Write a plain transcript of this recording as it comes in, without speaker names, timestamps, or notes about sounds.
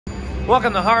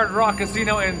Welcome to Hard Rock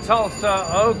Casino in Tulsa,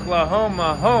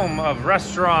 Oklahoma, home of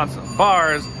restaurants,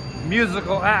 bars,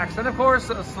 musical acts, and of course,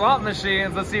 slot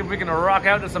machines. Let's see if we can rock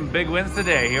out to some big wins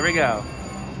today. Here we go.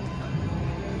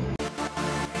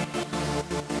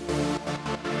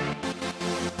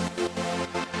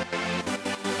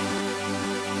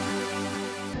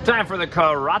 Time for the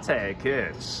Karate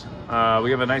Kids.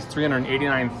 We have a nice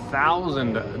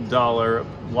 $389,000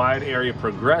 wide area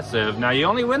progressive. Now you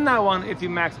only win that one if you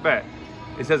max bet.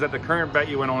 It says that the current bet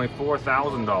you win only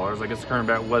 $4,000. I guess the current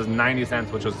bet was 90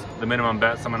 cents, which was the minimum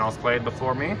bet someone else played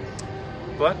before me.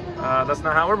 But that's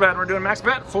not how we're betting. We're doing max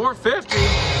bet $450.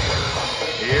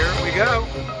 Here we go.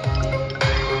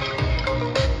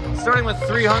 Starting with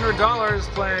 $300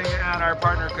 playing at our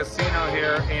partner casino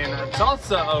here in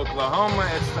Tulsa, Oklahoma.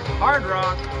 It's the Hard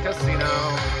Rock Casino.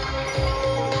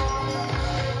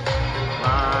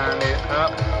 Line it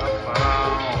up,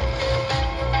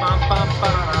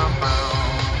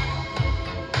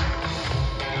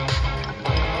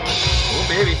 oh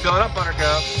baby, fill it up,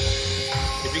 Buttercup.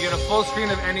 If you get a full screen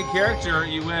of any character,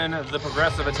 you win the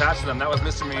progressive attached to them. That was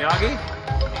Mr. Miyagi,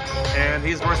 and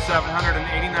he's worth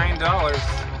 $789.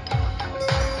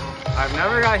 I've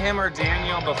never got him or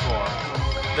Daniel before.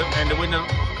 And to win the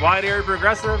wide area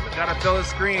progressive, gotta fill the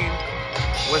screen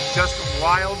with just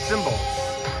wild symbols.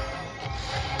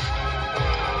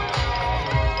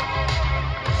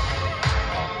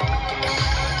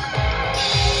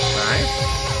 Nice.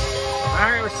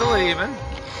 Alright, we're still even.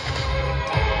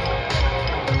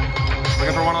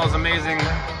 Looking for one of those amazing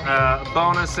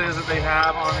bonuses that they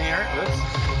have on here. Oops.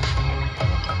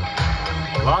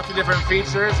 Lots of different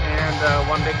features and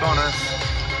one big bonus.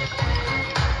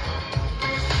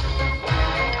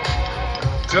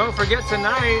 Don't forget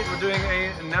tonight, we're doing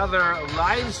another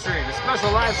live stream, a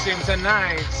special live stream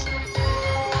tonight.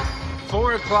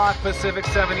 4 o'clock Pacific,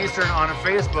 7 Eastern on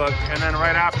Facebook, and then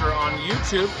right after on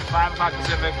YouTube, 5 o'clock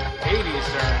Pacific, 8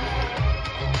 Eastern.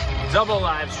 Double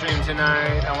live stream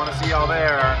tonight. I want to see y'all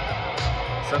there.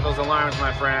 Set those alarms,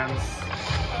 my friends.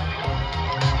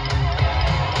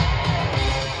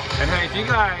 And hey, if you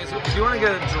want to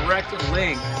get a direct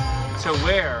link to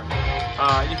where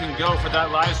you can go for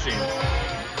that live stream,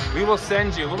 we will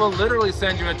literally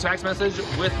send you a text message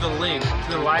with the link to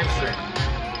the live stream.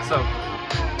 So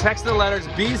text the letters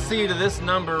BC to this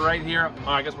number right here.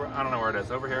 Oh, I don't know where it is,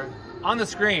 over here on the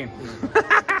screen.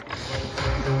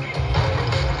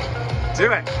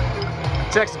 Do it.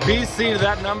 Text BC to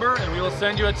that number and we will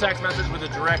send you a text message with a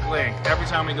direct link every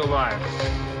time we go live.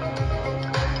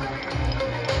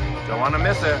 Don't want to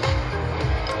miss it.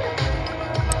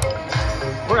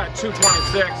 We're at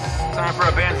 226. Time for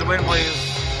a bands to win, please.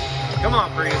 Come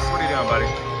on, Priest. What are you doing, buddy?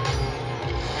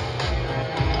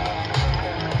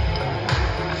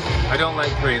 I don't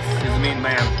like Priest. He's a mean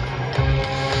man.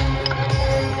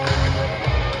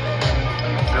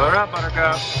 Fill her up,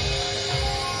 Buttercup.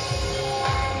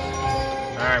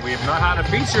 Alright, we have not had a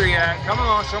feature yet. Come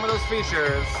on, show me those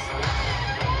features.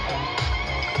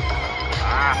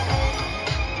 Ah.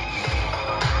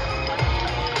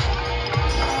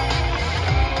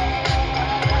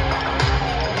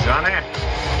 Johnny.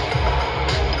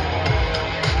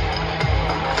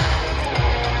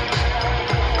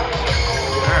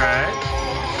 Alright.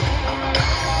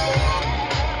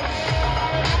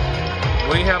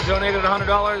 We have donated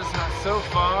 $100 so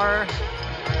far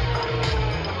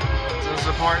to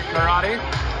support karate.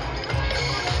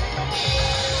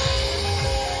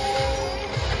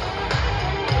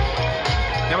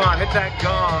 Come on, hit that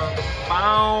gong.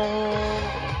 Bow.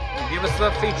 Give us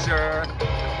the feature.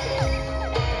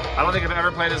 I don't think I've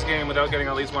ever played this game without getting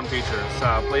at least one feature,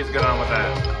 so please get on with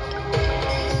that.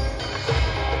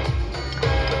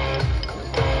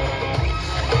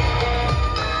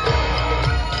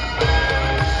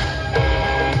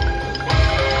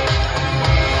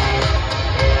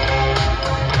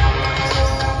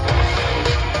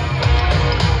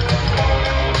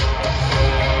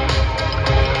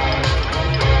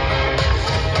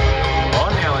 Oh,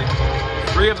 nearly.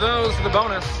 3 of those for the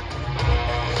bonus.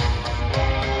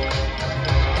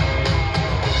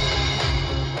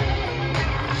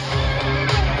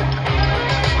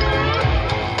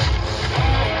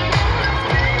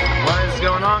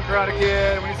 Going on, Karate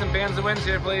Kid? We need some bands of wins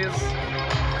here, please.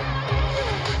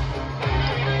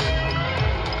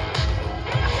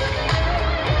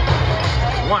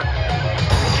 1,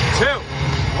 2.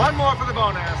 One more for the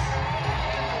bonus.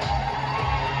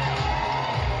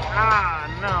 Ah,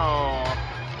 no.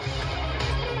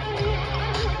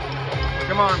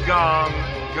 Come on, gong,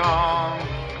 gong,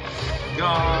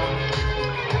 gong.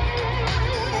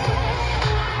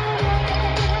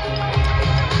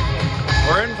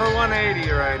 We're in for 180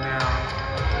 right now.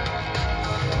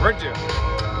 We're due.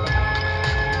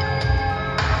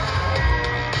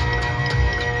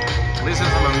 At least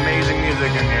there's some amazing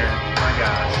music in here. Oh my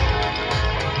gosh.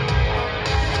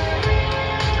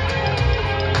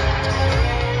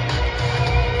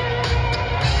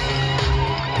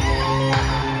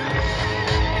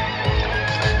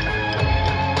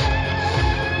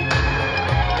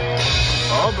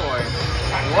 Oh boy.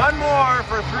 One more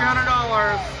for $300.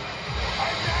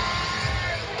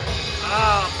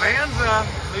 Oh, Banza.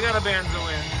 We got a Banza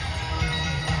win.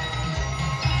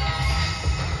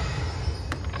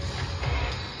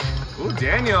 Ooh,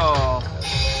 Daniel.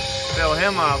 Fill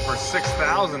him up for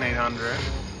 $6,800.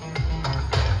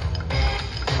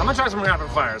 I'm gonna try some rapid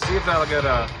fire. See if that'll get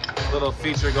a little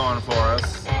feature going for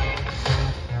us.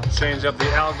 Change up the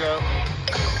algo.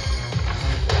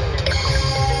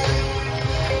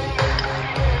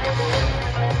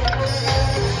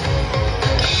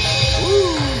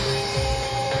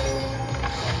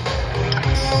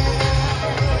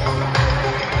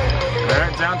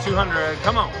 Alright, down 200.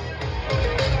 Come on.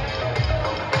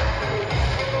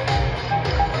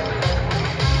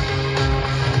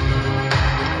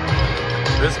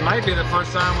 This might be the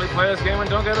first time we play this game and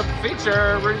don't get a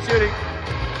feature. Rudy Shooty.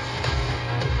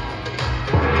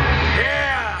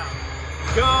 Yeah!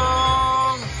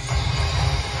 Go!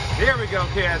 Here we go,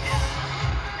 kids.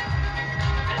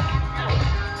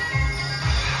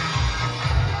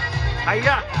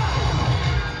 Hiya!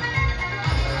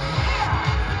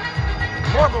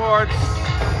 More boards.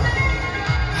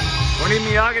 We need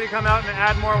Miyagi to come out and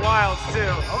add more wilds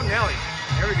too. Oh, Nelly.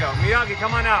 Here we go. Miyagi,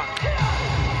 come on out.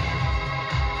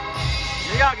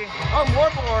 Miyagi. Oh, more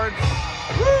boards.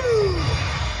 Woo!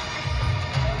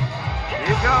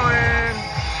 Keep going.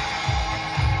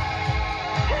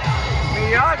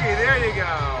 Miyagi, there you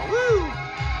go. Woo!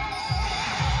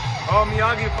 Oh,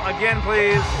 Miyagi again,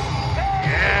 please.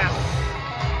 Yes.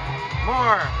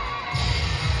 More.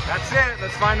 That's it.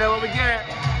 Let's find out what we get.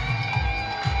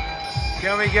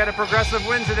 Can we get a progressive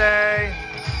win today?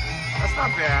 That's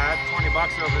not bad. 20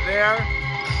 bucks over there.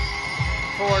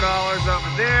 $4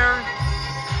 over there.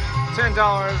 $10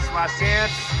 last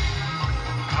chance.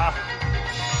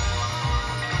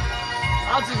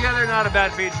 Altogether, not a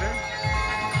bad feature.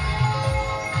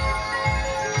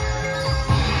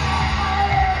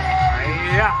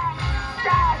 Yeah.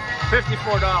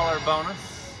 $54 bonus.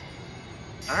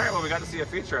 All right, well, we got to see a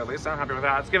feature at least. I'm happy with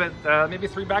that. Let's give it maybe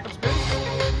 3 backup spins.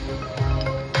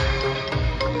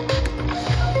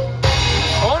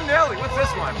 Oh, Nelly, what's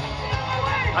this one?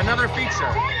 Another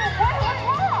feature.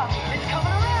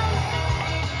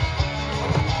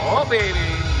 Oh,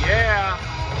 baby, yeah.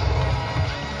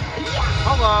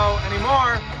 Hello, any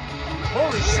more?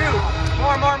 Holy shoot,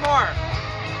 more.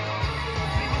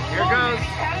 Here goes.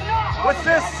 What's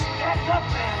this?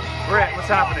 Britt, what's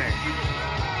happening?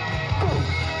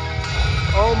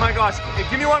 Oh my gosh, hey,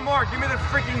 give me one more. Give me the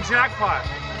freaking jackpot.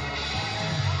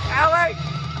 LA,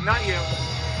 not you.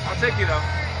 I'll take you though.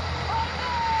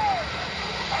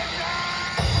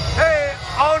 Hey,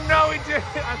 oh no, we did.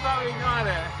 I thought we got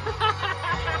it.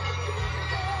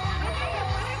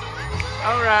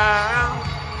 All right.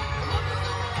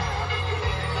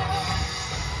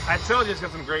 I told you it's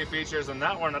got some great features, and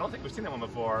that one, I don't think we've seen that one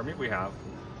before. Maybe we have.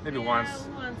 Maybe once.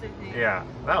 Once, I think. Yeah,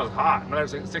 that was hot. Another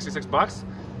 66 bucks.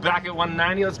 Back at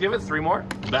 190, let's give it 3 more.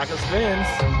 Back at spins.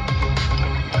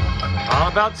 All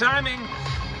about timing.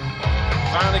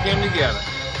 Finally came together.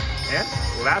 And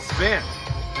last spin.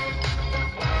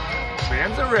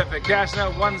 Spin-terrific. Cashing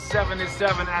out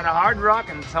 177 at a Hard Rock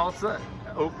in Tulsa,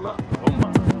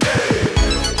 Oklahoma.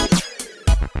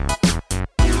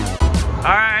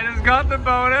 Alright, I just got the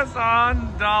bonus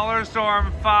on Dollar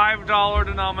Storm, $5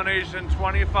 denomination,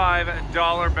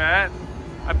 $25 bet.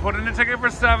 I put in a ticket for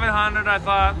 $700. I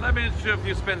thought, let me just do a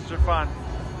few spins for fun.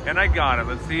 And I got it.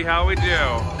 Let's see how we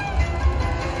do.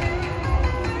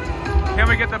 Can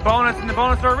we get the bonus in the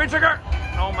bonus store retrigger?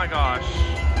 Oh my gosh.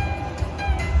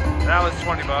 That was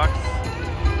 20 bucks.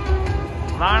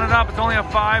 Line it up. It's only a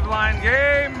 5-line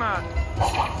game.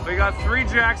 We got 3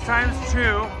 jacks times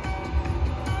 2.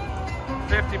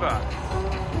 50 bucks.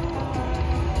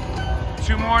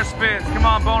 2 more spins. Come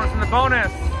on, bonus in the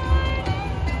bonus.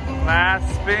 Last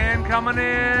spin coming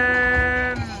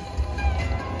in.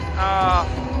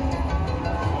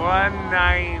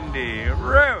 190.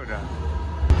 Rude.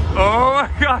 Oh my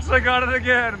gosh, I got it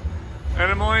again.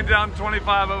 And I'm only down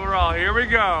 25 overall. Here we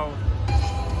go.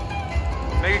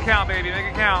 Make it count, baby. Make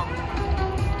it count.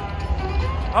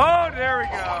 Oh, there we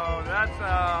go. That's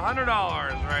 $100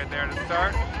 right there to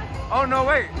start. Oh, no,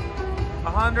 wait.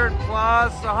 100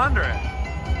 plus 100.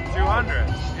 200.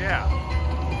 Yeah.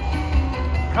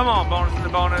 Come on, bonus in the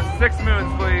bonus. 6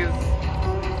 moons, please.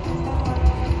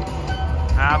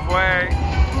 Halfway.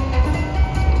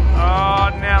 Oh,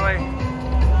 Nelly.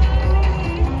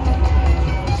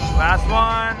 Last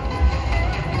one.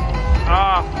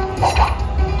 Oh,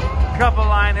 couple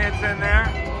line hits in there.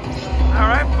 All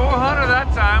right, 400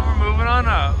 that time. We're moving on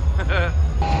up.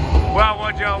 Well,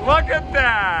 would you look at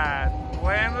that?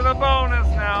 Landed a bonus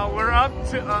now. We're up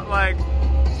to like,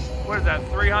 what is that,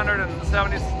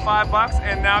 375 bucks?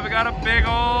 And now we got a big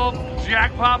old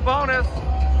jackpot bonus.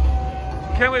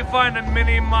 Can we find a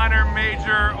mini, minor,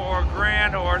 major, or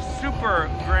grand, or super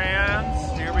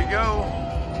grands? Here we go.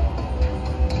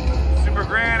 Super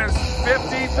grand is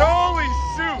 50. Holy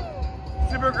shoot!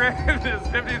 Super grand is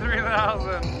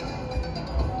 53,000.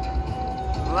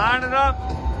 Line it up.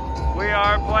 We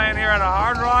are playing here at a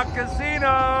Hard Rock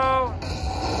Casino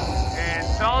in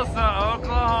Tulsa,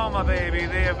 Oklahoma, baby.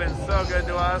 They have been so good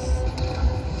to us.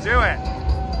 Do it.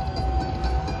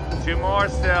 2 more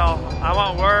still. I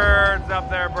want words up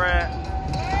there, Brett.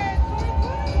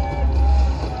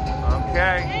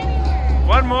 Okay.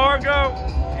 1 more, go.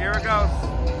 Here it goes.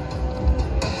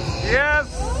 Yes,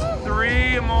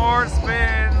 3 more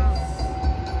spins.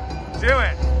 Do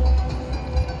it.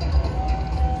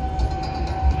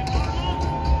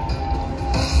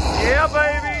 Yeah,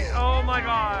 baby. Oh my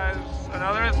gosh.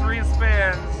 Another 3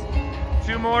 spins.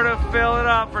 2 more to fill it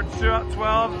up for 12,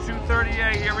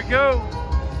 238. Here we go.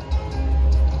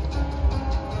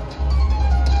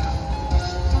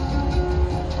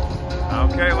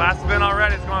 Okay, last spin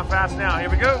already. It's going fast now. Here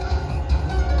we go.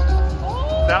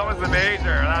 That was the major.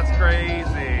 That's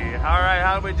crazy. All right,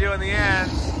 how did we do in the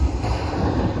end?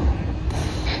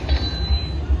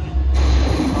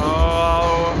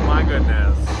 Oh my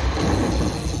goodness.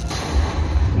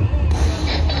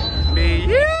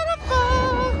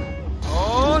 Beautiful.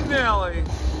 Oh, Nelly.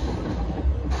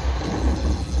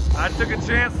 I took a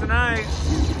chance tonight,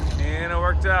 and it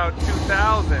worked out.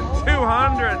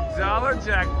 $2,200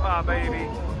 jackpot, baby.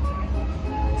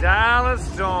 Dallas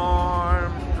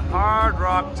Storm, Hard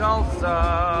Rock,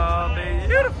 Tulsa.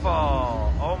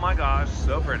 Beautiful. Oh my gosh,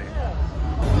 so pretty.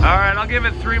 All right, I'll give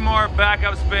it 3 more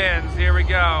backup spins. Here we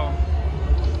go.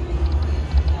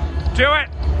 Do it,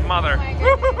 mother.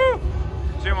 Woo-hoo-hoo.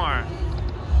 2 more.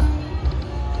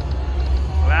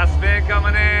 Last spin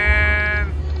coming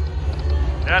in.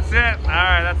 That's it. All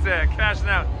right, that's it. Cashing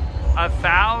out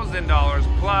 $1,000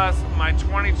 plus my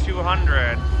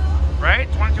 $2,200. Right?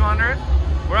 $2,200?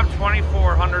 We're up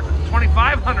 $2,400,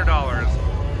 $2,500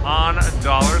 on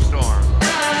Dollar Storm.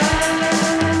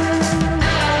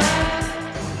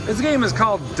 This game is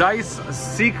called Dice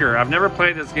Seeker. I've never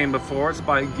played this game before. It's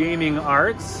by Gaming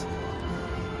Arts.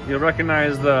 You'll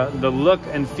recognize the look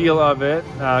and feel of it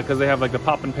because they have like the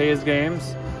pop and pays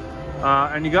games.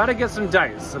 And you got to get some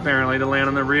dice, apparently, to land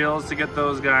on the reels to get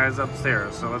those guys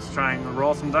upstairs. So let's try and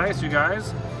roll some dice, you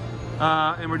guys.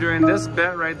 And we're doing this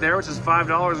bet right there, which is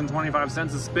 $5.25 a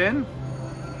spin.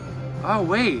 Oh,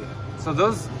 wait. So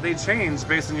those, they change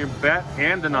based on your bet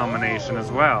and denomination as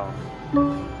well.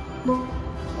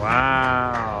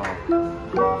 Wow.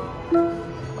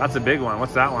 That's a big one.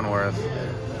 What's that one worth?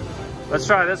 Let's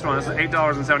try this one. This is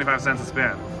 $8.75 a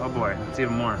spin. Oh boy, it's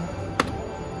even more.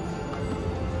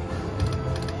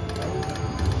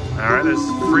 All right, there's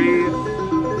free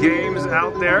games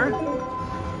out there.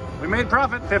 We made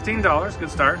profit, $15,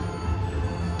 good start.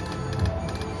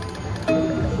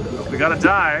 We got a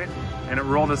die, and it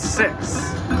rolled a 6.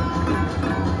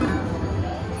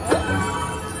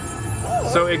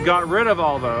 So it got rid of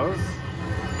all those.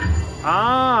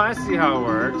 Ah, I see how it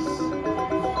works.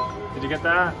 Did you get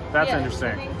that? That's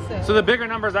interesting. I think so. So the bigger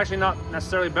number is actually not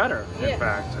necessarily better, in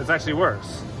fact. It's actually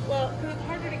worse. Well, because it's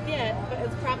harder to get, but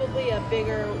it's probably a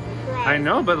bigger prize. I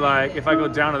know, but like, if I go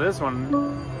down to this one,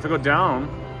 if I go down,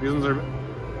 these ones are,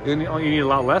 you need a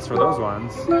lot less for those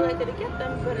ones. It's more likely to get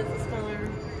them, but it's a smaller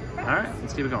prize. All right,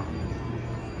 let's keep it going.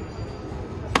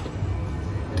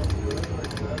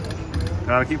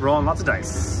 Gotta keep rolling lots of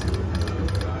dice.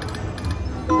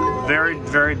 Very,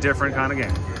 very different kind of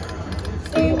game.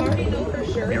 So you already know for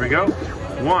sure? Here we go.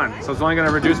 1. So it's only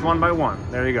gonna reduce 1 by 1.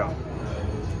 There you go.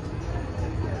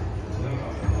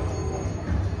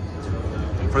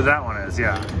 For that one is,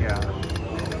 yeah.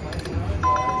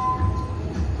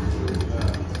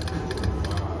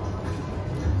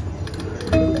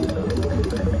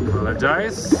 Another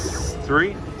dice.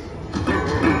 3.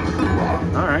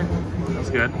 All right, that's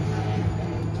good.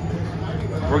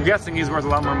 We're guessing he's worth a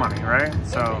lot more money, right?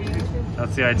 So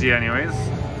that's the idea anyways.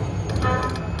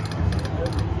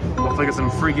 Hopefully get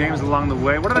some free games along the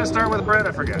way. What did I start with, Brett?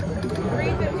 I forget.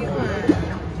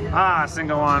 351. Ah,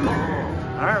 single one.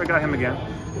 All right, we got him again.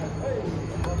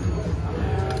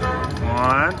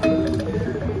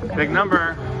 on. Big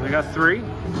number. We got 3.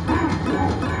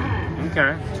 Okay.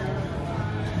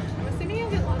 I'm assuming you'll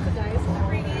get lots of dice in the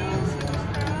free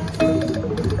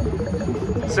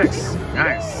games. 6.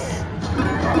 Nice.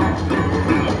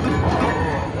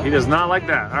 He does not like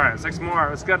that. All right, 6 more.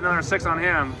 Let's get another 6 on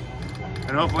him.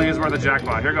 And hopefully he's worth a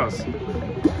jackpot. Here goes.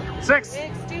 6.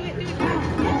 6, do it now.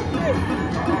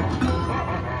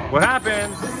 What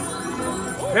happened?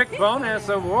 Pick bonus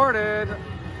awarded.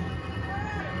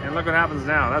 And look what happens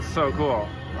now. That's so cool.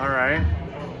 All right.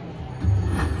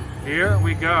 Here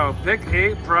we go. Pick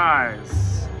a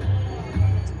prize.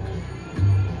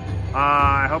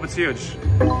 I hope it's huge.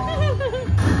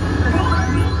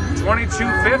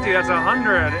 $22.50. That's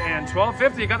 100. And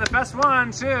 $12.50. You got the best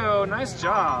one too. Nice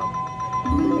job.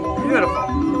 Beautiful.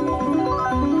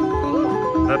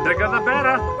 The bigger the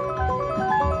better.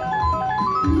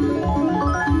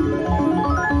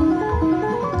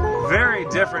 Very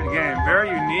different game, very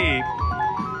unique.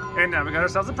 And now we got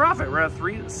ourselves a profit. We're at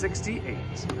 368.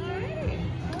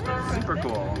 Super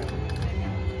cool.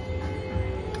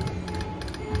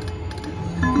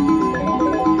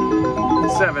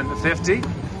 $7.50.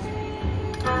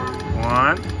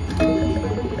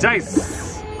 1.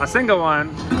 Dice. A single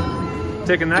one.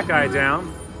 Taking that guy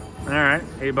down. All right,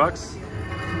 $8.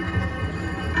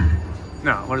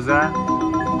 No, what is that?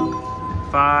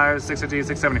 5, 650,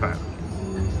 675.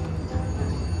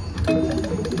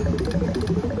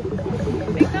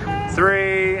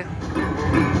 $3.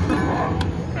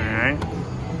 All right.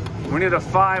 We need a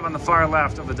 5 on the far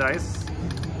left of the dice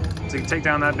to take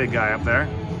down that big guy up there.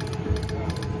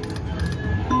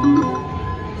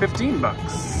 $15.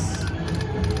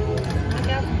 I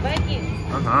got Viking.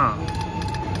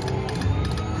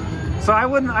 So I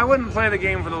wouldn't play the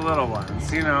game for the little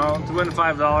ones. You know, to win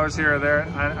 $5 here or there,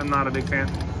 I'm not a big fan.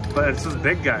 But it's this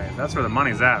big guy. That's where the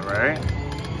money's at, right?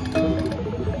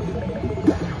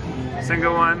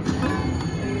 Single one.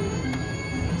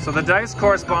 So the dice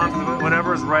corresponds to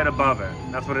whatever is right above it.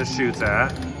 That's what it shoots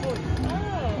at.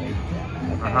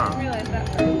 I didn't realize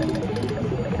that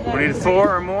part. We need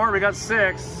 4 or more. We got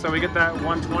 6, so we get that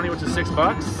 120, which is $6.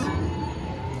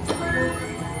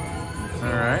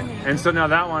 All right. And so now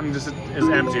that one just is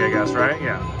empty, I guess, right?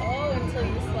 Yeah. Oh, until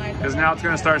you slide. Because now it's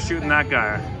going to start shooting that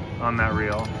guy on that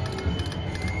reel.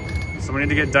 So we need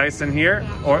to get dice in here,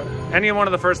 or any one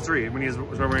of the first 3. We need is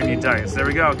where we need dice. There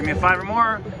we go. Give me a 5 or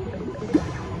more.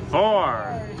 4. All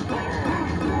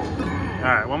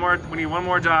right, one more. We need 1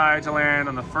 more die to land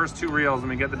on the first 2 reels, and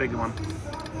we get the big one.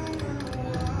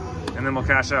 And then we'll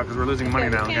cash out because we're losing money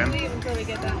now again. Wait until we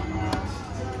get that one.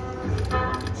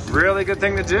 Really good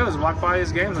thing to do is walk by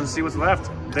these games and see what's left.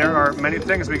 There are many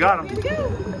things. We got them. Here we go.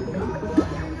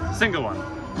 Single one.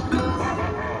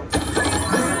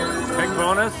 Big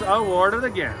bonus awarded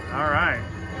again. All right.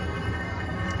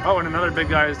 Oh, and another big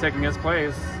guy is taking his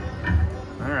place.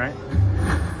 All right.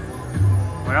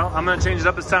 Well, I'm going to change it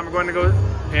up this time. We're going to go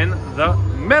in the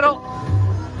middle.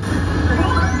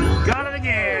 Got it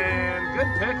again. Good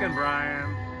picking, Brian.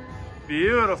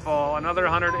 Beautiful. Another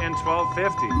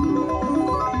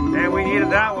 112.50. And we needed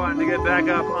that one to get back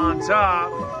up on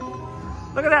top.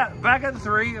 Look at that. Back at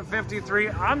 353.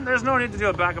 There's no need to do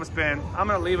a backup spin. I'm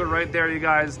going to leave it right there, you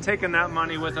guys. Taking that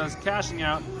money with us. Cashing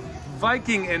out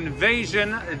Viking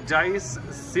Invasion Dice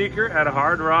Seeker at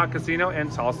Hard Rock Casino in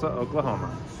Tulsa, Oklahoma.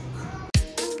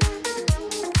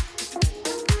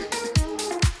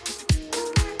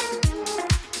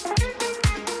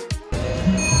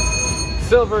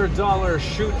 Silver Dollar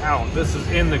Shootout. This is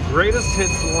in the Greatest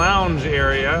Hits Lounge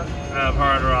area of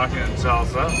Hard Rock in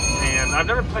Tulsa. And I've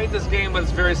never played this game, but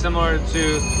it's very similar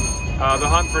to the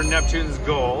hunt for Neptune's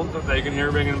Gold that you can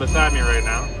hear ringing beside me right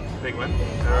now. Big win.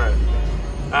 All right.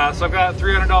 So I've got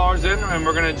 $300 in, and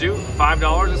we're going to do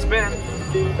 $5 a spin.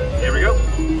 Here we go.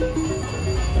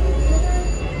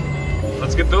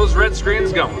 Let's get those red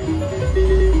screens going.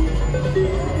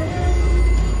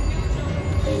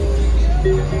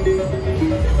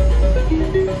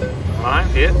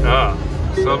 Line it up.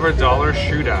 Silver Dollar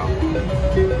Shootout.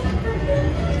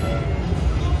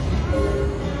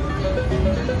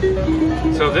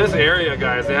 So this area,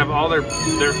 guys, they have all their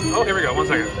oh, here we go. 1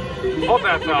 second. Hold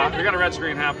that thought. We got a red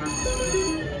screen happening.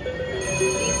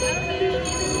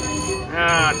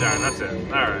 Ah, darn. That's it.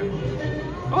 All right.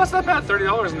 Oh, that's not bad.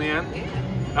 $30 in the end.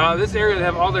 This area, they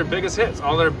have all their biggest hits.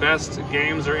 All their best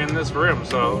games are in this room.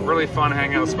 So really fun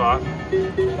hangout spot.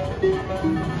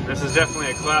 This is definitely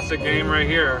a classic game right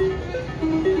here.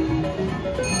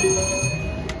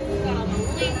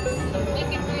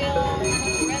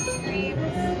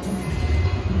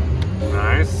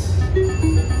 Nice.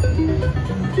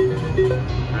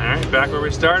 Alright, back where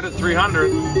we started,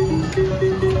 300.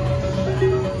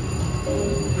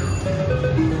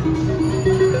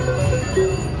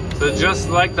 So just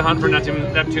like the hunt for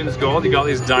Neptune's Gold, you got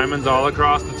these diamonds all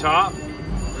across the top.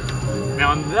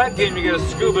 Now in that game you get a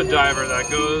scuba diver that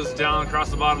goes down across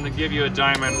the bottom to give you a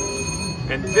diamond.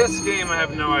 In this game I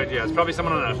have no idea. It's probably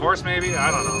someone on a horse maybe?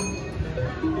 I don't know.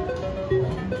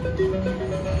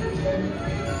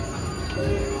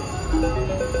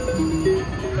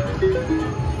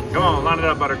 Come on, line it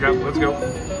up, Buttercup. Let's go.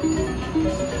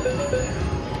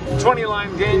 20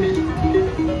 line game.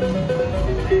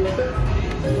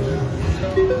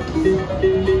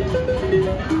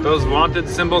 Those wanted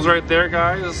symbols right there,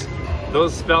 guys,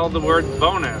 those spell the word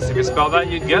bonus. If you spell that,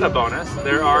 you get a bonus.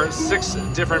 There are 6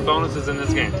 different bonuses in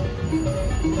this game.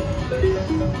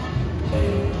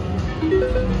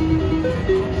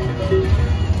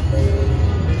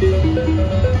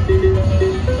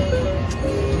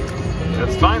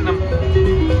 Let's find them.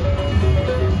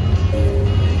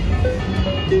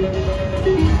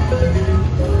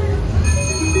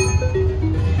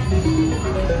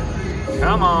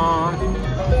 Come on.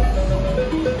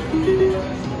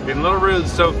 Been a little rude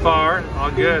so far.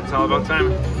 All good. It's all about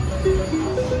timing.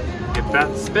 Get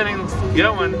that spinning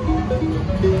going.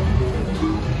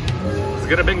 Let's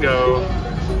get a bingo.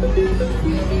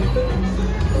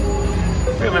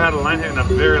 We haven't had a line hit in a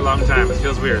very long time. It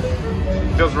feels weird.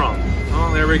 It feels wrong. Oh,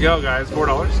 there we go, guys.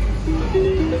 $4.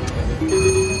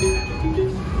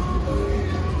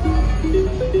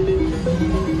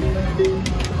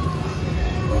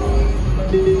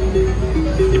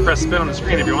 You press spin on the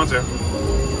screen if you want to.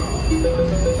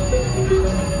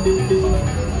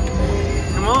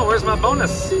 Come on, where's my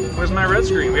bonus? Where's my red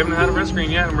screen? We haven't had a red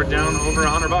screen yet and we're down over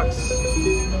 $100.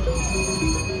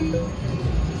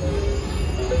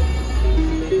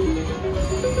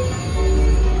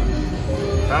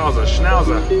 That was a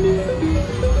schnauzer.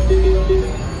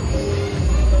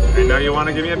 I know you want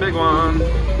to give me a big one.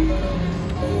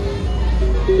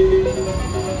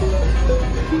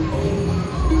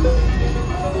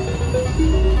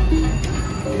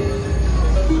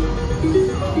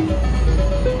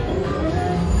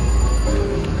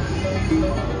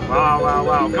 Wow, wow,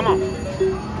 wow. Come on.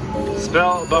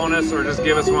 Spell bonus or just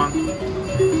give us one.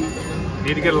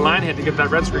 Need to get a line hit to get that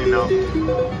red screen though.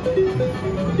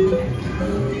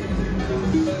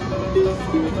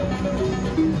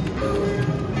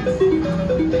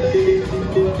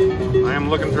 I am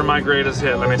looking for my greatest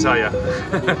hit, let me tell you.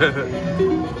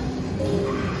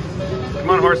 Come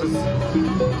on, horses.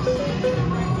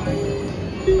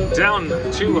 Down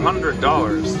 $200.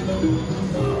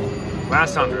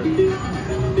 Last 100.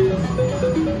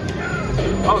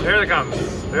 Oh, here it comes.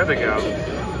 There they go.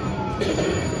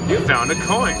 You found a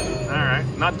coin. Alright,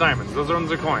 not diamonds. Those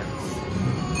ones are coins.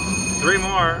 3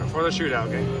 more for the shootout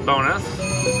game. Bonus.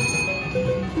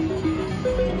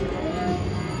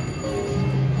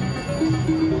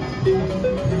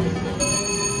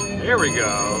 Here we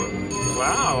go.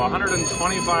 Wow,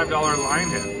 $125 line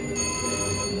hit.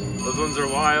 Those ones are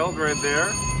wild right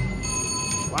there.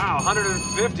 Wow,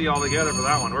 $150 altogether for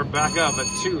that one. We're back up at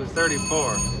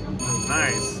 $234.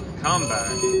 Nice comeback.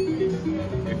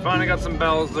 We finally got some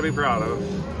bells to be proud of.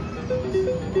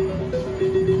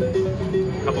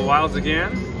 Couple wilds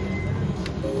again.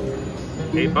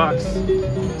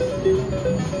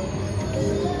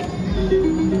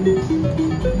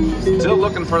 $8. Still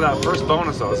looking for that first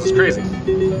bonus though. This is crazy.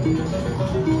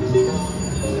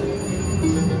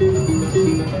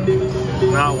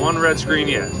 Not one red screen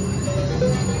yet.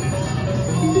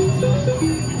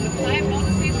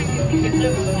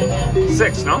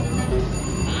 6, no?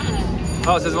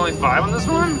 Oh, it says only 5 on this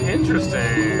one?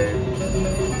 Interesting.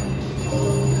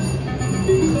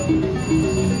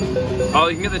 Oh,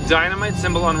 you can get the dynamite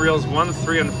symbol on reels 1,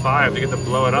 3, and 5 to get the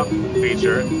blow it up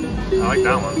feature. I like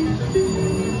that one.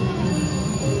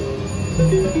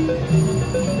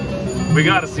 We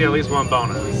gotta see at least one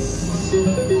bonus.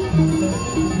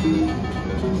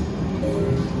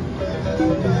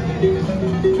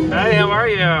 Hey, how are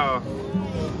you?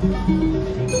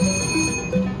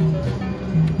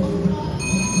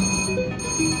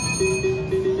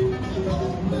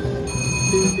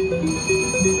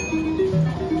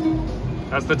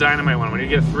 That's the dynamite one. When you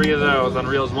get 3 of those on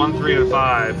reels 1, 3, and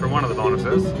 5 for one of the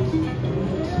bonuses.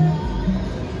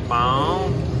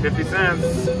 Boom. 50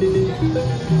 cents.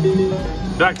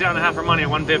 Back down to half our money at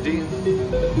 150.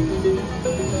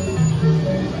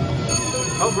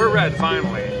 Oh, we're red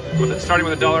finally. With it starting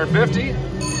with $1.50.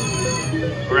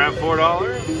 We're at $4.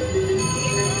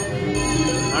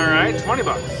 All right, $20.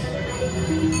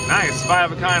 Nice,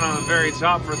 5 of a kind on the very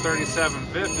top for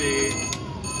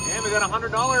 $37.50. And we got a $100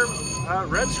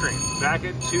 red screen, back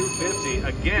at 250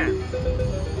 again.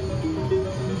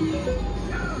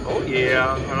 Oh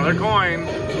yeah, another coin.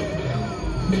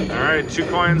 All right, 2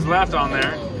 coins left on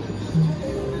there.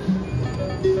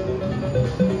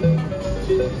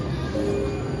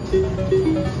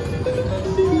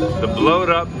 The blowed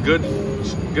up good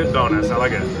bonus, I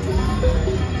like it.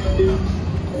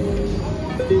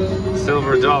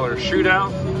 Silver Dollar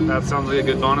Shootout, that sounds like a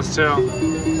good bonus too.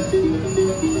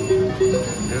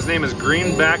 His name is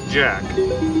Greenback Jack.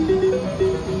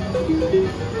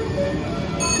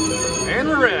 And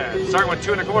we're red, starting with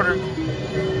 2 1/4.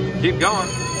 Keep going.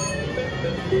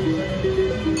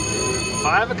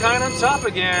 5 of a kind on top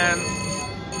again.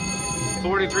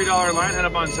 $43 line head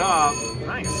up on top.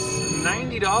 Nice.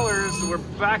 $90. We're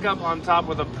back up on top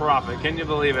with a profit. Can you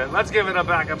believe it? Let's give it a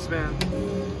backup spin.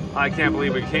 I can't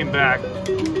believe we came back.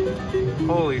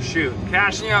 Holy shoot.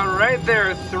 Cashing out right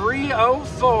there.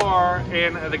 304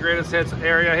 in the greatest hits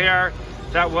area here.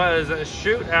 That was a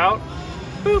shootout.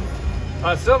 Boop.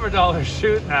 A silver dollar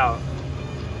shootout.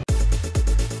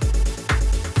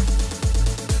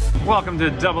 Welcome to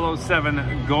 007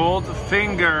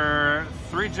 Goldfinger.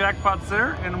 3 jackpots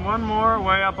there, and 1 more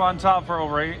way up on top for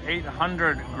over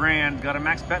 800 grand. Got a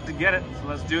max bet to get it, so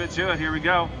let's do it to it. Here we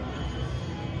go.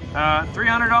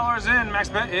 $300 in. Max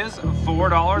bet is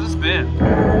 $4 a spin.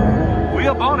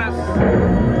 Wheel bonus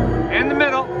in the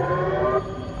middle.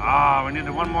 Ah, we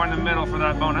needed 1 more in the middle for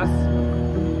that bonus.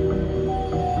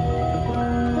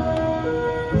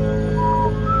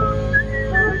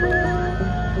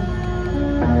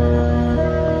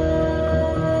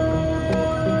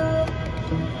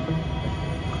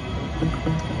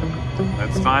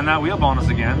 Let's find that wheel bonus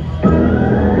again.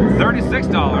 $36,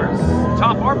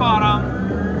 top or bottom.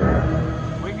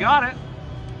 We got it.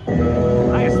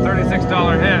 Nice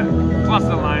 $36 hit, plus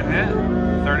the line hit,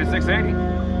 $36.80.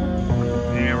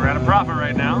 And we're at a profit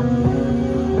right now.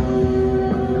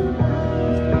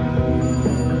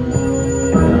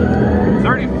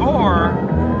 $34,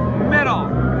 middle.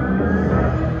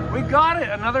 We got it,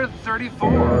 another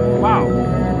 $34. Wow.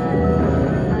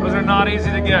 Those are not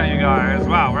easy to get, you guys.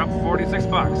 Wow, we're up 46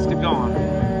 bucks. Keep going.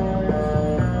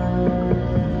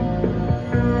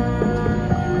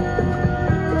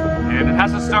 And it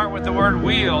has to start with the word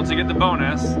wheel to get the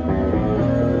bonus.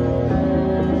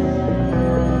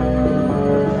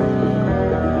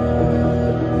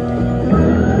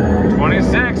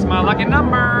 $26, my lucky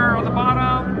number on the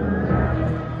bottom.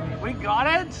 We got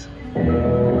it.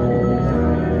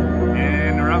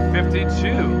 And we're up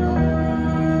 52.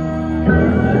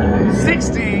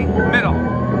 60, middle,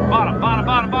 bottom, bottom,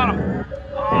 bottom, bottom.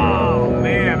 Oh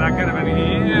man, that could have been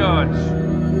huge.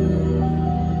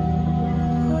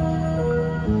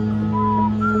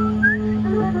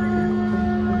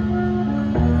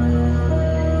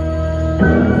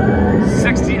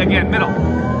 $60 again, middle,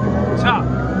 top.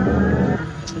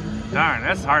 Darn,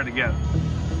 that's hard to get.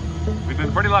 We've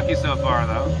been pretty lucky so far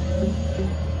though.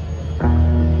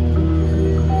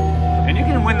 And you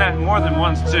can win that more than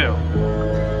once too,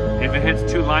 if it hits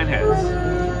 2 line hits.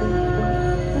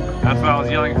 That's why I was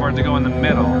yelling for it to go in the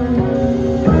middle.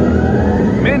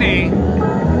 Mini,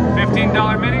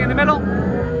 $15 mini in the middle.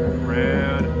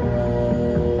 Rude.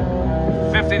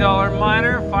 $50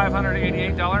 minor,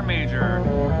 $588 major.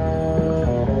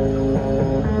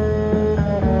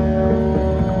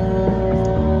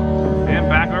 And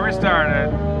back where we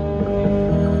started.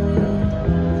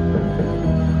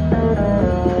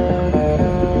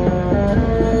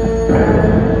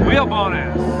 Wheel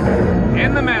bonus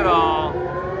in the middle.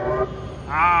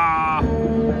 Ah,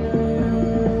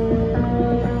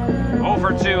 0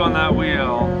 for 2 on that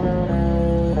wheel.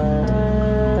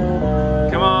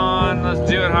 Come on, let's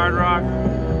do it, Hard Rock.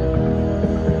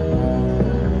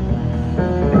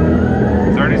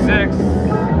 36,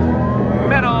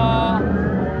 middle,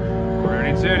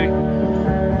 Rudy Tooty.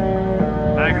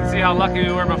 Now you can see how lucky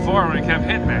we were before when we kept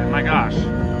hitting it. My gosh.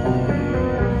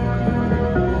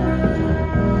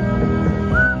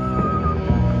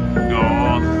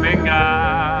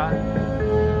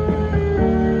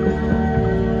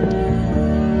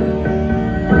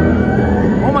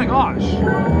 Oh my gosh.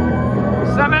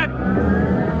 7.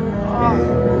 Oh,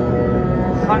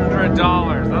 $100.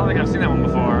 I don't think I've seen that one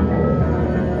before.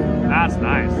 That's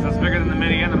nice. That's bigger than the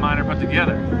mini and the minor put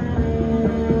together.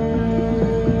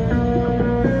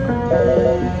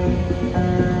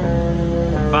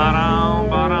 Ba-dum,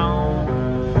 ba-dum.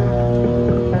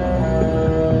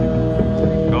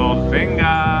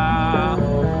 Goldfinger.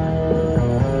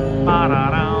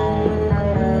 Ba-da-dum.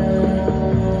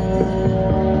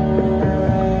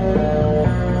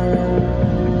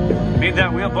 Need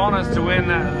that wheel bonus to win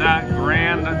that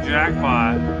grand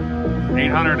jackpot.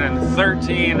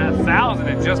 813,000.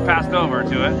 It just passed over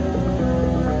to it,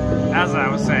 as I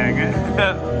was saying it.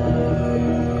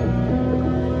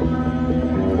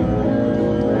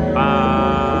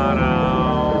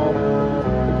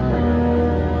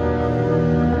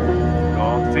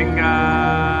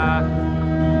 Goldfinger.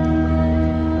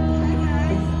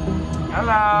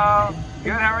 Hello.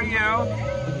 Good. How are you?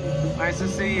 Nice to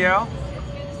see you.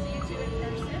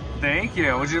 Thank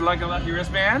you. Would you like a lucky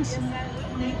wristband?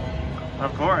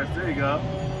 Of course. There you go.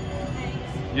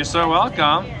 You're so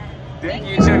welcome. Thank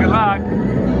you too. Good luck.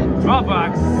 12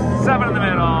 bucks. 7 in the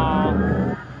middle.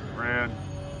 Rude.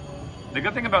 The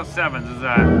good thing about 7s is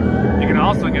that you can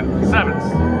also get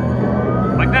 7s.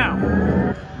 Like now.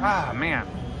 Ah, man.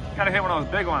 Gotta hit one of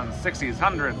those big ones. 60s,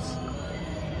 100s.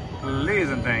 Please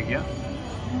and thank you.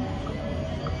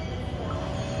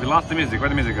 We lost the music.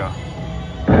 Where'd the music go?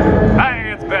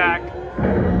 Hey, it's back.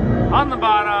 On the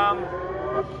bottom.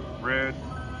 Rude.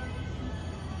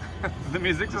 The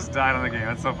music just died on the game.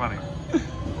 That's so funny.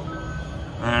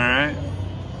 Alright.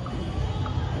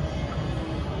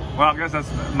 Well, I guess that's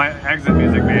my exit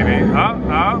music, baby.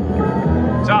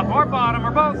 Oh. Top or bottom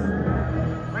or both.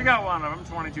 We got one of them.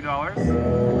 $22.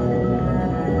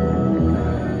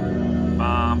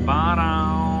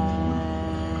 Bottom.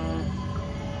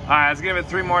 Alright, let's give it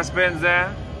 3 more spins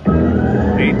then.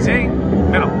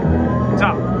 18. Middle.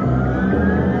 Top.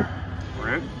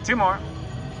 Rude. 2 more.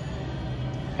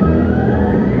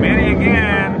 Mini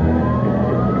again.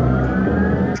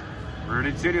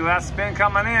 Rudy Tooty, last spin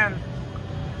coming in.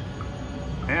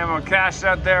 And we'll cash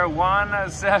out there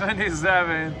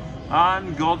 177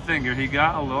 on Goldfinger. He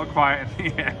got a little quiet in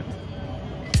the end.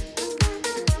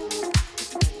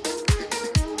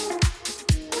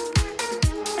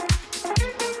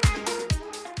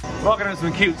 Welcome to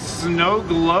some cute snow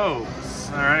globes.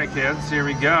 All right, kids, here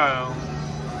we go.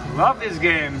 Love these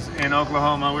games in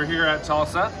Oklahoma. We're here at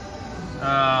Tulsa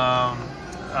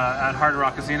at Hard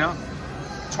Rock Casino.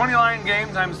 29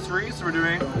 game times 3, so we're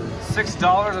doing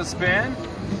 $6 a spin.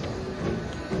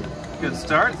 Good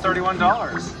start, $31.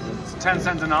 It's a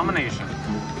 10-cent denomination.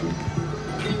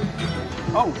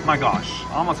 Oh my gosh,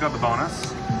 almost got the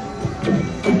bonus.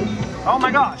 Oh my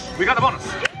gosh, we got the bonus.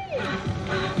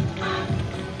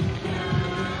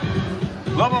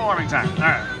 Global warming time. All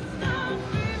right.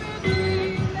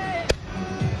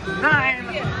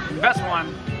 9. Best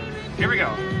one. Here we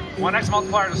go. 1x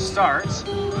multiplier to start.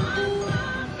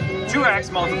 2x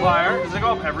multiplier. Does it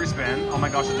go up every spin? Oh my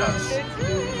gosh, it does.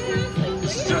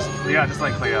 It's just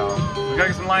like Cleo. We gotta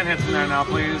get some line hits in there now,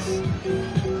 please.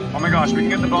 Oh my gosh, we can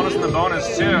get the bonus and the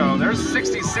bonus too. There's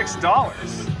 $66.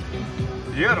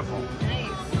 Beautiful.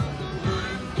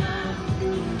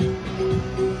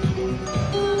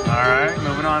 All right,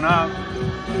 moving on up.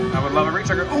 I would love a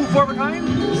rechecker. Oh, 4 of a kind,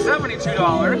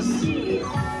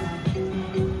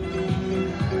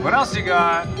 $72. What else you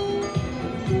got?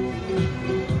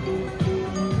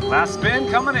 Last spin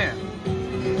coming in.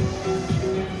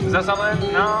 Is that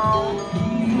something? No.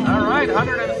 All right,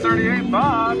 138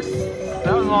 bucks.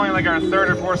 That was only like our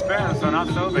 3rd or 4th spin, so not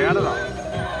so bad at all.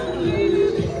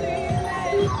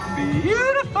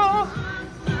 Beautiful.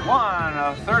 1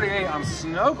 of 38 on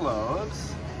snow globes.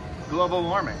 Global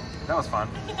warming. That was fun.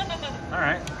 All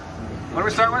right. What do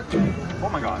we start with? Oh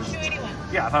my gosh.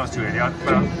 281. Yeah, I thought it was 280,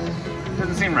 but it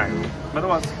didn't seem right. But it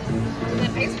was. The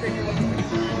icebreaker was pretty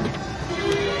fun.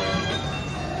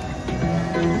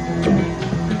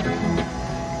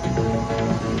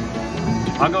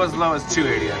 I'll go as low as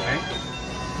 280, I think.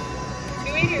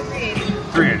 280 or 380?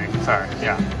 380, sorry.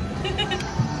 Yeah.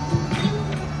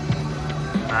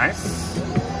 Nice.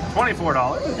 $24.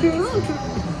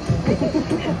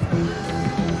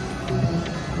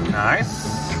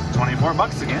 Nice. 24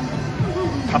 bucks again.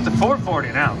 Up to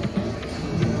 440 now.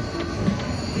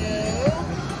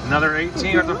 Another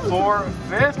 18 up to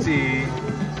 450.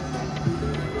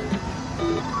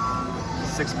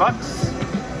 6 bucks.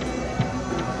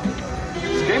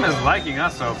 This game is liking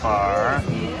us so far.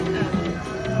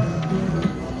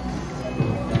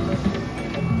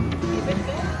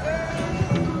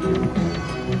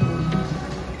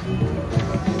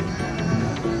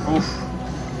 Oof.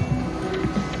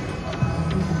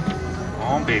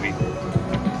 Oh, baby.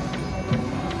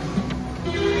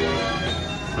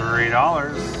 $3.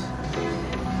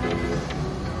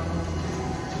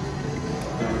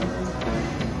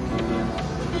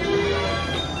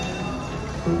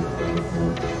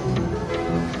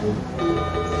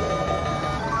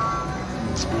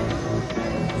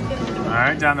 All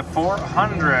right, down to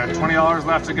 400. $20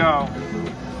 left to go.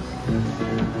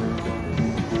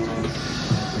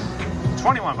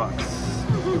 21 bucks.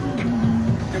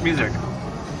 Good music.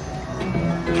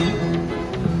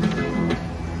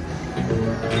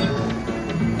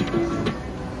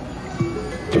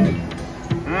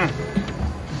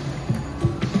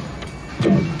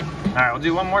 Alright, we'll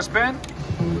do one more spin.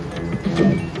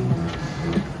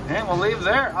 And we'll leave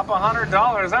there. Up $100.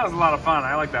 That was a lot of fun.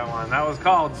 I like that one. That was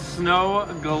called Snow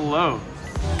Globes.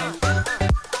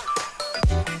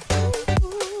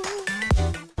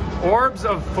 Orbs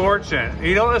of Fortune.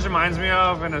 You know what this reminds me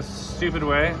of in a stupid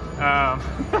way?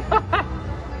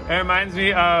 It reminds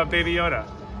me of Baby Yoda.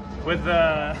 With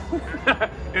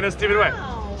in a stupid way.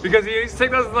 Because you used to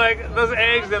take those those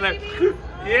eggs and like,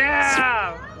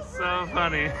 yeah! So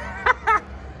funny.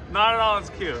 Not at all as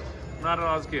cute. Not at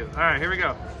all as cute. All right, here we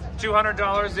go.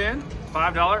 $200 in,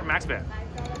 $5 max bet.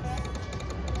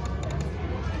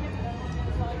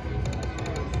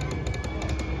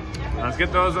 Let's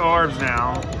get those orbs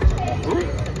now. Ooh.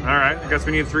 All right, I guess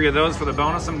we need 3 of those for the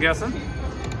bonus, I'm guessing.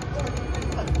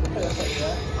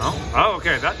 Oh,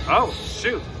 okay. Oh,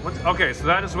 shoot. Okay, so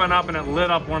that just went up and it lit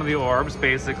up one of the orbs,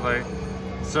 basically.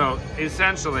 So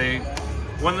essentially,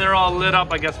 when they're all lit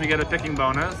up, I guess we get a picking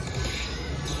bonus.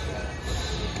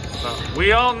 So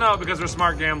we all know, because we're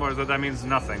smart gamblers, that means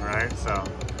nothing, right? So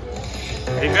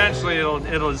eventually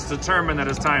it'll just determine that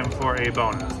it's time for a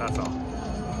bonus, that's all.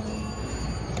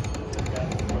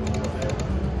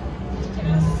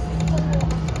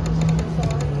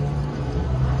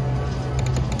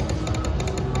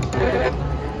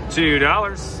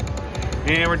 $2.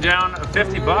 And we're down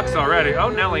 50 bucks already. Oh,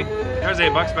 Nelly. There's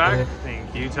 $8 back.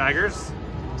 Thank you, Tigers.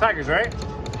 Tigers, right?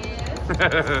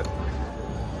 Yeah.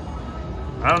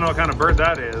 I don't know what kind of bird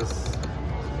that is.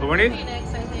 But we need...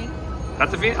 Phoenix, I think.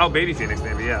 That's a phoenix? Oh, baby phoenix,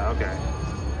 maybe. Yeah, okay.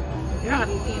 Yeah.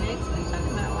 Baby phoenix? What are you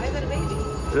talking about? Why is that a baby?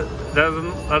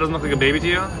 That doesn't look like a baby to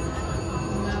you? No.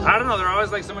 I don't know. They're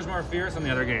always like so much more fierce than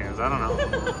the other games. I don't know.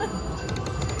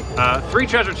 3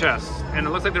 treasure chests. And it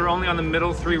looks like they're only on the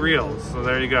middle 3 reels. So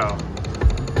there you go.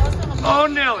 Oh,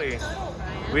 Nelly! Turtle,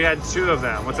 Brian. We had 2 of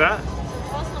them. What's that?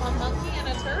 There's also a monkey and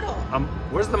a turtle.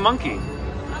 Where's the monkey?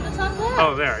 On the top left.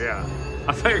 Oh, there, yeah.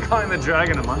 I thought you were calling the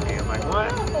dragon a monkey. I'm like,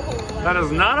 what? Oh, That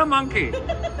is not a monkey.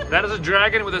 That is a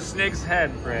dragon with a snake's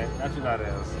head, Britt. That's what that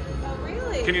is. Oh,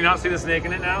 really? Can you not see the snake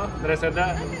in it now that I said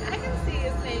that? I can see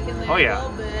a snake in there Oh, yeah. a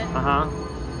little bit. Uh-huh.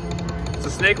 It's a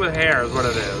snake with hair is what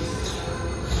it is.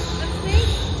 But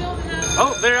snakes don't have...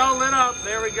 Oh, they're all lit up.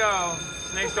 There we go.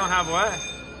 Snakes don't have what?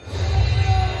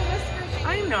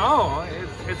 I know.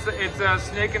 It's a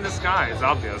snake in disguise,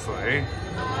 obviously.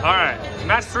 All right,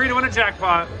 match 3 to win a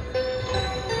jackpot.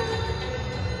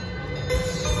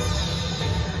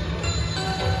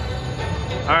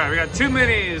 All right, we got 2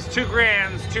 minis, 2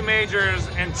 grands, 2 majors,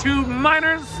 and 2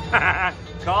 minors.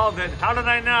 Called it. How did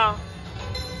I know?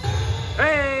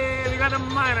 Hey, we got a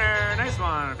minor. Nice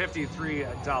one.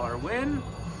 $53 win.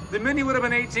 The mini would have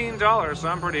been $18, so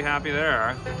I'm pretty happy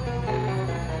there.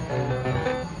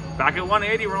 Back at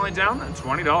 180, we're only down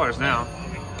 $20 now.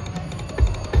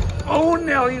 Oh,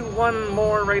 Nelly, 1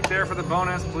 more right there for the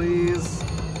bonus, please.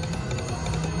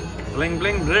 Bling,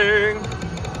 bling, bling.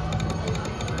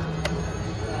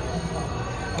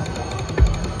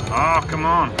 Oh, come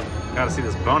on. Gotta see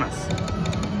this bonus.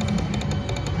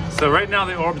 So right now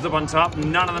the orbs up on top,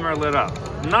 none of them are lit up.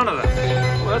 None of them.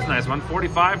 Well, that's a nice one.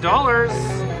 $45.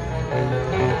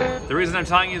 The reason I'm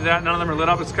telling you that none of them are lit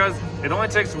up is because it only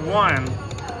takes 1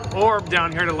 orb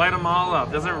down here to light them all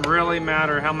up. Doesn't really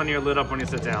matter how many are lit up when you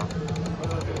sit down.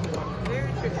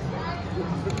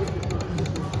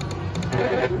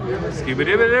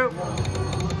 Scooby-Dooby-Doo.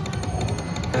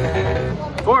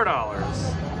 $4.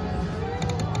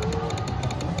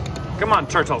 Come on,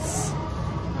 turtles.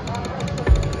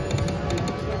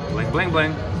 Bling, bling,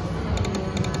 bling.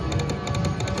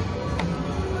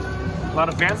 A lot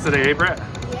of fans today, eh, Brett?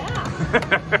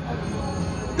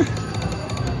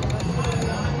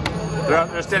 Yeah.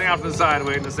 They're standing off to the side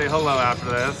waiting to say hello after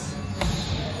this.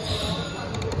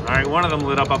 All right, one of them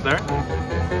lit up there.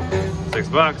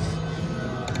 $6.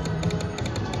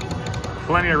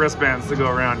 Plenty of wristbands to go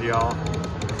around, y'all.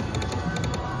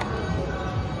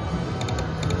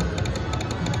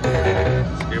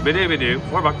 Scooby-Dooby-Doo,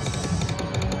 $4.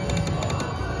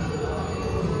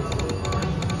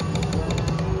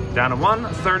 Down to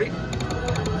 130.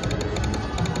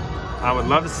 I would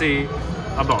love to see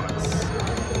a bonus.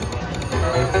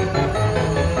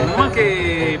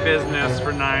 Monkey business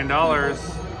for $9.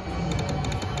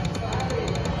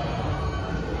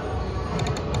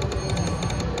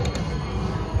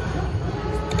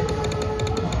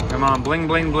 Come on, bling,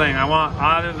 bling, bling. I want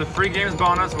either the free games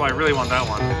bonus, well, I really want that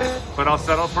one, but I'll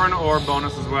settle for an orb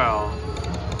bonus as well.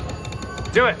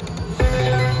 Do it.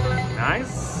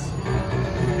 Nice.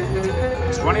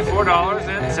 $24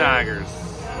 in Tigers.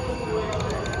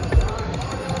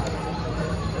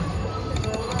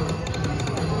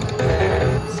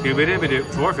 Scooby-Dooby-Doo,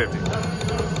 $4.50.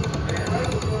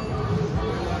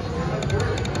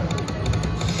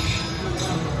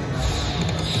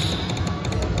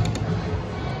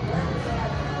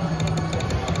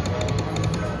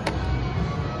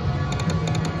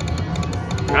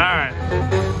 All right,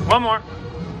 one more.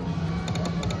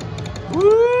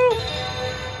 Woo!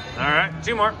 All right,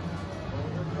 two more.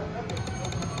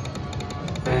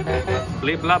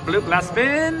 Bleep, blop, bloop, last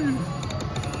spin.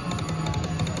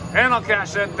 And I'll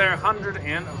cash it there,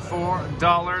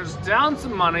 $104. Down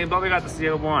some money, but we got the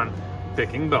CO1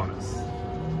 picking bonus.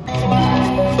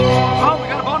 Oh, we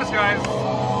got a bonus, guys.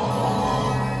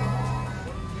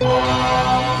 We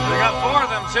got 4 of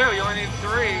them, too. You only need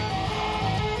 3.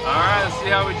 All right, let's see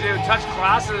how we do. Touch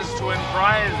classes to win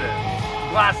prizes.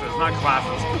 Glasses, not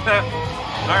classes.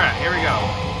 All right, here we go.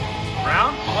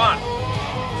 Round 1.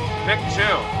 Pick 2.